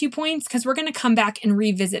other 2 points, because we're going to come back and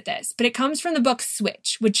revisit this. But it comes from the book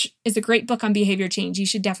Switch, which is a great book on behavior change. You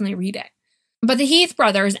should definitely read it. But the Heath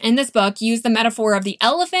brothers in this book use the metaphor of the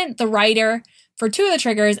elephant, the rider for 2 of the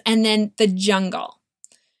triggers, and then the jungle.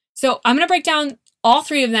 So I'm going to break down all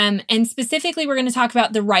 3 of them, and specifically we're going to talk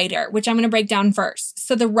about the rider, which I'm going to break down first.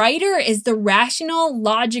 So the rider is the rational,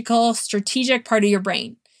 logical, strategic part of your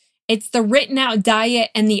brain. It's the written out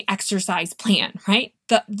diet and the exercise plan, right?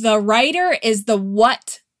 The rider is the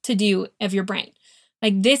what to do of your brain.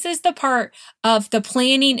 This is the part of the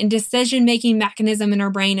planning and decision-making mechanism in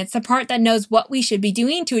our brain. It's the part that knows what we should be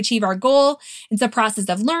doing to achieve our goal. It's a process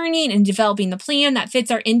of learning and developing the plan that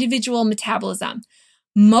fits our individual metabolism.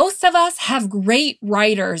 Most of us have great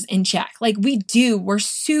riders in check. We do. We're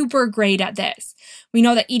super great at this. We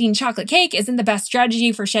know that eating chocolate cake isn't the best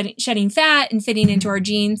strategy for shedding fat and fitting into our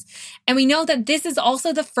genes. And we know that this is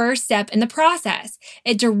also the first step in the process.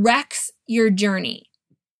 It directs your journey.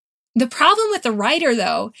 The problem with the rider,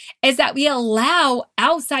 though, is that we allow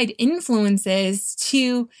outside influences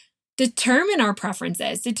to determine our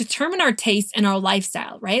preferences, to determine our tastes and our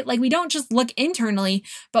lifestyle, right? We don't just look internally,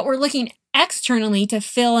 but we're looking externally to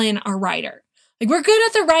fill in our rider. We're good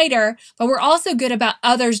at the rider, but we're also good about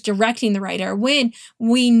others directing the rider. When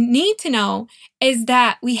we need to know is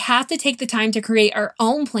that we have to take the time to create our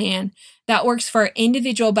own plan that works for our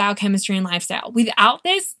individual biochemistry and lifestyle. Without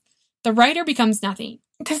this, the rider becomes nothing.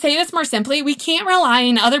 To say this more simply, we can't rely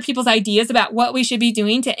on other people's ideas about what we should be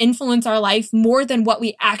doing to influence our life more than what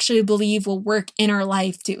we actually believe will work in our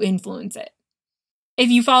life to influence it. If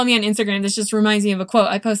you follow me on Instagram, this just reminds me of a quote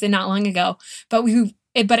I posted not long ago, but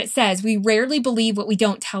it says, we rarely believe what we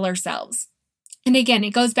don't tell ourselves. And again,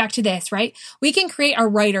 it goes back to this, right? We can create our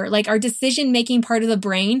rider, our decision-making part of the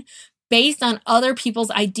brain, based on other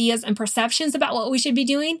people's ideas and perceptions about what we should be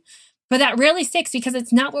doing. But that rarely sticks because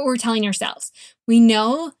it's not what we're telling ourselves. We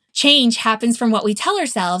know change happens from what we tell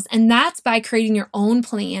ourselves, and that's by creating your own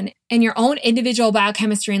plan and your own individual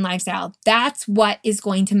biochemistry and lifestyle. That's what is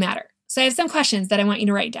going to matter. So I have some questions that I want you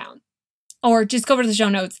to write down, or just go over to the show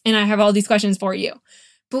notes and I have all these questions for you.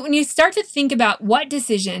 But when you start to think about what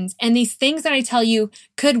decisions and these things that I tell you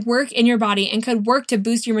could work in your body and could work to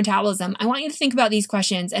boost your metabolism, I want you to think about these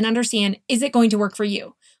questions and understand, is it going to work for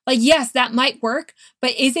you? Like, yes, that might work,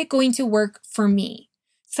 but is it going to work for me?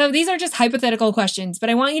 So these are just hypothetical questions, but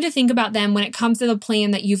I want you to think about them when it comes to the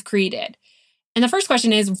plan that you've created. And the first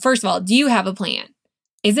question is, first of all, do you have a plan?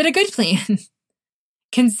 Is it a good plan?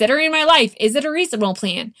 Considering my life, is it a reasonable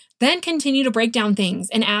plan? Then continue to break down things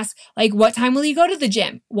and ask, like, what time will you go to the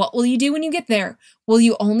gym? What will you do when you get there? Will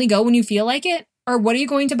you only go when you feel like it? Or what are you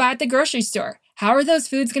going to buy at the grocery store? How are those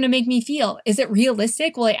foods going to make me feel? Is it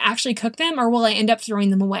realistic? Will I actually cook them or will I end up throwing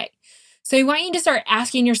them away? So I want you to start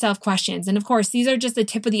asking yourself questions. And of course, these are just the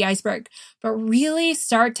tip of the iceberg, but really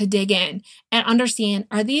start to dig in and understand,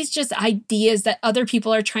 are these just ideas that other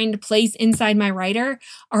people are trying to place inside my writer?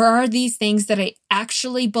 Or are these things that I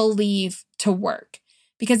actually believe to work?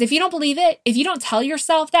 Because if you don't believe it, if you don't tell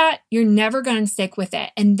yourself that, you're never going to stick with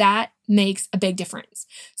it. And that makes a big difference.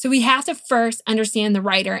 So we have to first understand the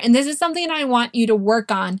writer. And this is something I want you to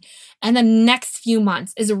work on in the next few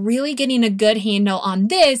months, is really getting a good handle on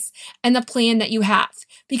this and the plan that you have.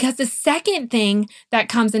 Because the second thing that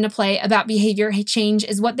comes into play about behavior change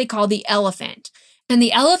is what they call the elephant. And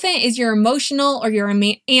the elephant is your emotional or your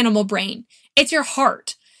animal brain. It's your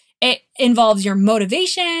heart. It involves your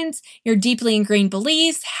motivations, your deeply ingrained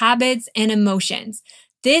beliefs, habits, and emotions.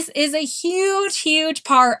 This is a huge, huge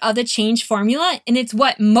part of the change formula, and it's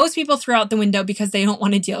what most people throw out the window because they don't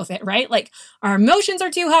want to deal with it, right? Like, our emotions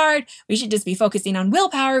are too hard. We should just be focusing on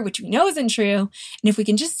willpower, which we know isn't true. And if we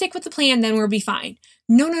can just stick with the plan, then we'll be fine.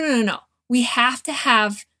 No. We have to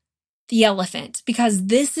have the elephant, because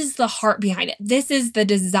this is the heart behind it. This is the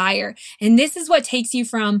desire. And this is what takes you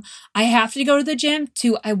from I have to go to the gym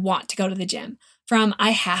to I want to go to the gym. From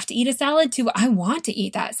I have to eat a salad to I want to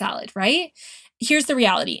eat that salad, right? Here's the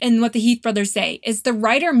reality. And what the Heath brothers say is the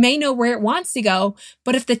writer may know where it wants to go,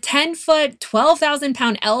 but if the 10-foot,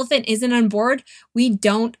 12,000-pound elephant isn't on board, we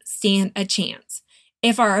don't stand a chance.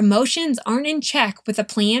 If our emotions aren't in check with a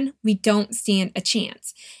plan, we don't stand a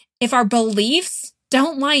chance. If our beliefs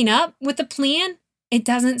don't line up with the plan, it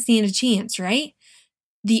doesn't stand a chance, right?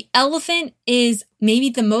 The elephant is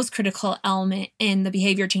maybe the most critical element in the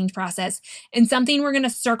behavior change process, and something we're going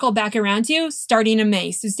to circle back around to starting in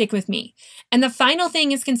May, so stick with me. And the final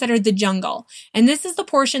thing is considered the jungle. And this is the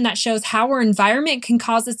portion that shows how our environment can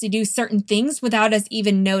cause us to do certain things without us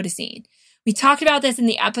even noticing. We talked about this in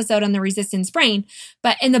the episode on the resistance brain,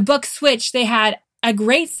 but in the book Switch, they had a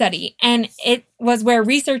great study, and it was where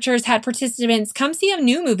researchers had participants come see a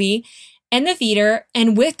new movie in the theater,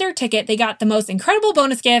 and with their ticket, they got the most incredible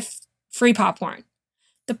bonus gift, free popcorn.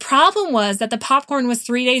 The problem was that the popcorn was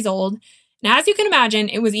 3 days old, and as you can imagine,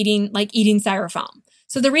 it was eating styrofoam.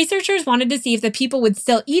 So the researchers wanted to see if the people would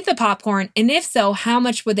still eat the popcorn, and if so, how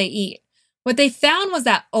much would they eat? What they found was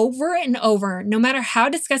that over and over, no matter how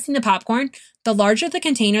disgusting the popcorn, the larger the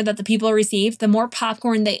container that the people received, the more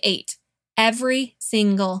popcorn they ate. Every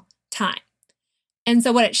single time. And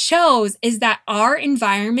so what it shows is that our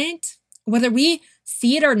environment, whether we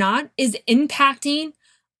see it or not, is impacting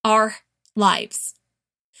our lives.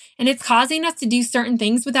 And it's causing us to do certain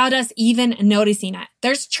things without us even noticing it.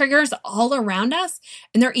 There's triggers all around us,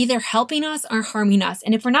 and they're either helping us or harming us.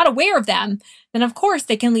 And if we're not aware of them, then of course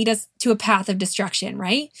they can lead us to a path of destruction,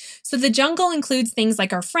 right? So the jungle includes things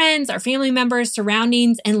like our friends, our family members,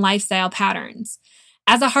 surroundings, and lifestyle patterns.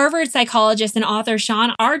 As a Harvard psychologist and author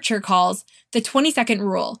Sean Archer calls the 20-second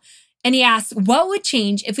rule, and he asks, what would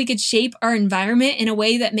change if we could shape our environment in a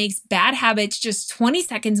way that makes bad habits just 20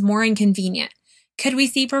 seconds more inconvenient? Could we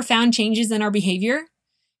see profound changes in our behavior?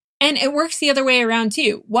 And it works the other way around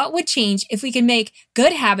too. What would change if we could make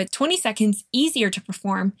good habits 20 seconds easier to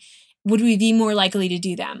perform? Would we be more likely to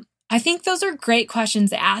do them? I think those are great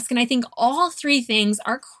questions to ask, and I think all three things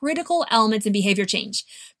are critical elements in behavior change.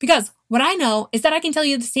 Because what I know is that I can tell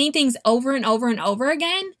you the same things over and over and over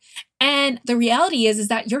again, and the reality is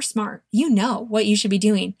that you're smart. You know what you should be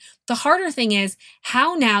doing. The harder thing is,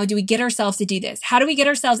 how now do we get ourselves to do this? How do we get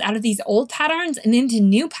ourselves out of these old patterns and into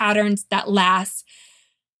new patterns that last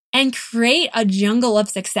and create a jungle of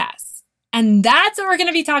success? And that's what we're going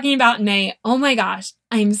to be talking about in May. Oh my gosh,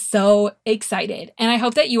 I'm so excited. And I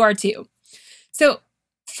hope that you are too. So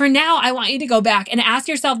for now, I want you to go back and ask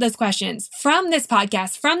yourself those questions from this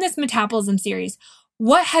podcast, from this Metabolism series.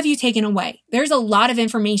 What have you taken away? There's a lot of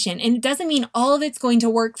information, and it doesn't mean all of it's going to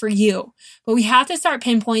work for you, but we have to start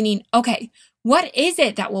pinpointing, okay, what is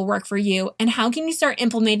it that will work for you, and how can you start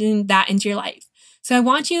implementing that into your life? So I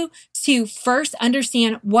want you to first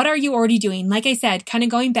understand, what are you already doing? Like I said, kind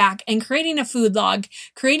of going back and creating a food log,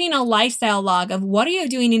 creating a lifestyle log of what are you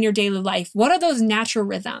doing in your daily life? What are those natural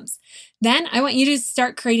rhythms? Then I want you to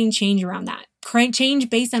start creating change around that. Create change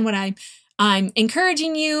based on what I'm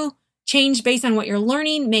encouraging you, change based on what you're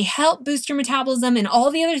learning may help boost your metabolism and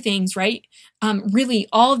all the other things, right? Really,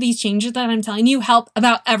 all of these changes that I'm telling you help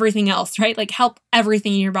about everything else, right? Like help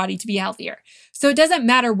everything in your body to be healthier. So it doesn't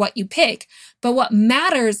matter what you pick, but what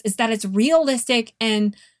matters is that it's realistic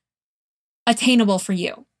and attainable for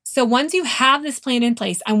you. So once you have this plan in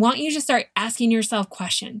place, I want you to start asking yourself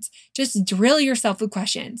questions. Just drill yourself with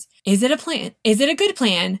questions. Is it a plan? Is it a good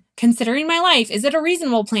plan? Considering my life, is it a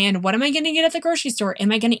reasonable plan? What am I going to get at the grocery store?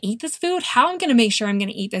 Am I going to eat this food? How am I going to make sure I'm going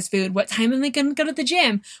to eat this food? What time am I going to go to the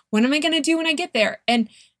gym? What am I going to do when I get there? And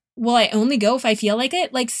will I only go if I feel like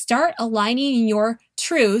it? Like start aligning your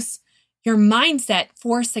truths, your mindset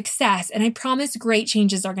for success. And I promise great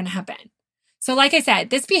changes are going to happen. So like I said,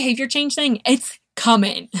 this behavior change thing, it's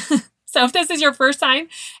coming. So if this is your first time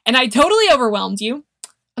and I totally overwhelmed you,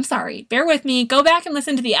 I'm sorry. Bear with me. Go back and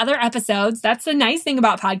listen to the other episodes. That's the nice thing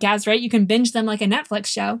about podcasts, right? You can binge them like a Netflix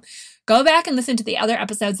show. Go back and listen to the other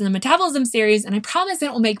episodes in the Metabolism series, and I promise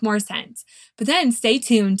it will make more sense. But then stay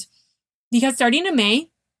tuned because starting in May,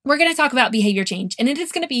 we're going to talk about behavior change, and it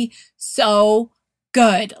is going to be so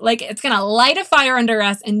good. Like it's going to light a fire under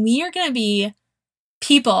us, and we are going to be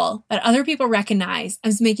people that other people recognize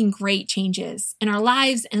as making great changes in our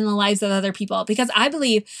lives and in the lives of other people. Because I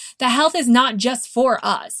believe that health is not just for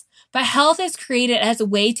us, but health is created as a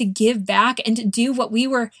way to give back and to do what we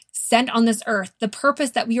were sent on this earth, the purpose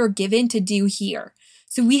that we were given to do here.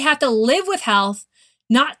 So we have to live with health,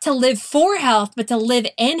 not to live for health, but to live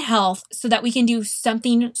in health so that we can do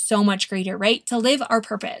something so much greater, right? To live our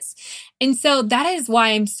purpose. And so that is why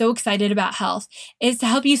I'm so excited about health, is to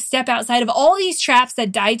help you step outside of all these traps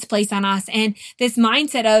that diets place on us and this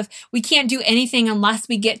mindset of we can't do anything unless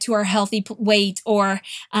we get to our healthy weight or,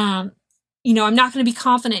 I'm not going to be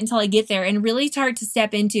confident until I get there, and really start to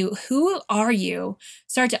step into who are you,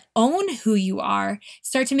 start to own who you are,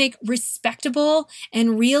 start to make respectable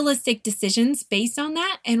and realistic decisions based on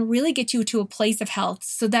that, and really get you to a place of health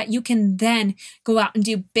so that you can then go out and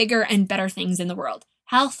do bigger and better things in the world.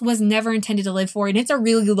 Health was never intended to live for, and it's a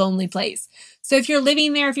really lonely place. So if you're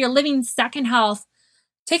living there, if you're living stuck in health,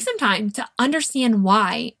 take some time to understand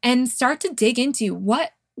why and start to dig into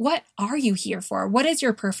what are you here for? What is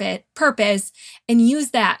your purpose? And use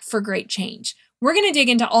that for great change. We're going to dig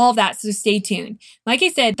into all of that, so stay tuned. Like I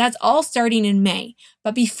said, that's all starting in May.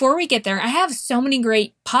 But before we get there, I have so many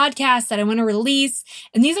great podcasts that I want to release.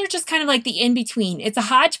 And these are just kind of like the in-between. It's a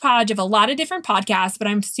hodgepodge of a lot of different podcasts, but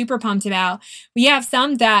I'm super pumped about. We have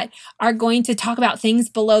some that are going to talk about things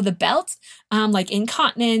below the belt, like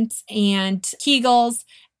incontinence and Kegels.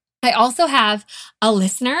 I also have a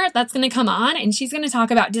listener that's going to come on, and she's going to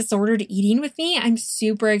talk about disordered eating with me. I'm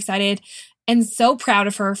super excited and so proud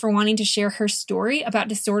of her for wanting to share her story about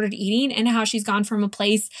disordered eating and how she's gone from a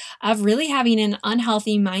place of really having an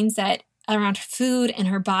unhealthy mindset around food and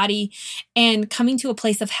her body and coming to a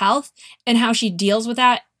place of health, and how she deals with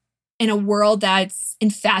that in a world that's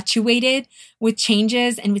infatuated with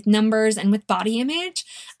changes and with numbers and with body image.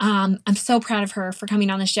 I'm so proud of her for coming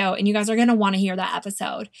on the show, and you guys are going to want to hear that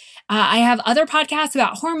episode. I have other podcasts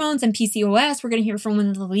about hormones and PCOS. We're going to hear from one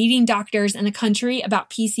of the leading doctors in the country about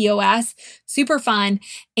PCOS. Super fun.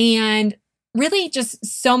 And really just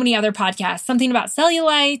so many other podcasts, something about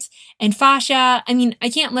cellulite and fascia. I mean, I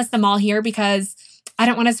can't list them all here because I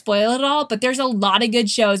don't want to spoil it all, but there's a lot of good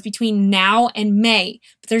shows between now and May,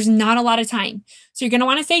 but there's not a lot of time. So you're going to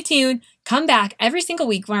want to stay tuned. Come back every single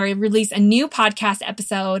week where I release a new podcast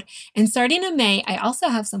episode. And starting in May, I also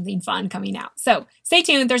have something fun coming out. So stay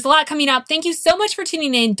tuned. There's a lot coming up. Thank you so much for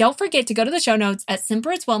tuning in. Don't forget to go to the show notes at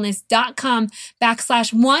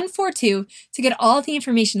simplerichwellness.com/142 to get all of the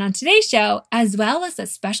information on today's show, as well as a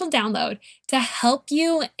special download to help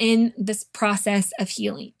you in this process of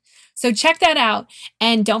healing. So check that out.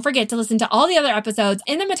 And don't forget to listen to all the other episodes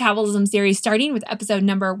in the Metabolism series, starting with episode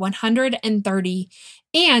number 130.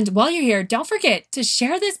 And while you're here, don't forget to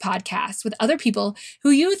share this podcast with other people who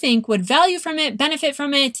you think would value from it, benefit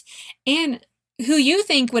from it, and who you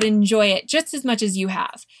think would enjoy it just as much as you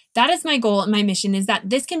have. That is my goal and my mission, is that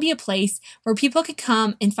this can be a place where people can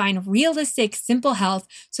come and find realistic, simple health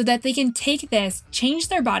so that they can take this, change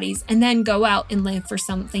their bodies, and then go out and live for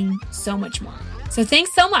something so much more. So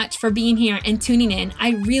thanks so much for being here and tuning in. I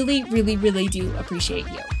really, really, really do appreciate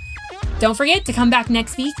you. Don't forget to come back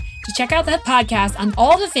next week to check out that podcast on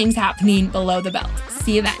all the things happening below the belt.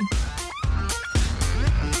 See you then.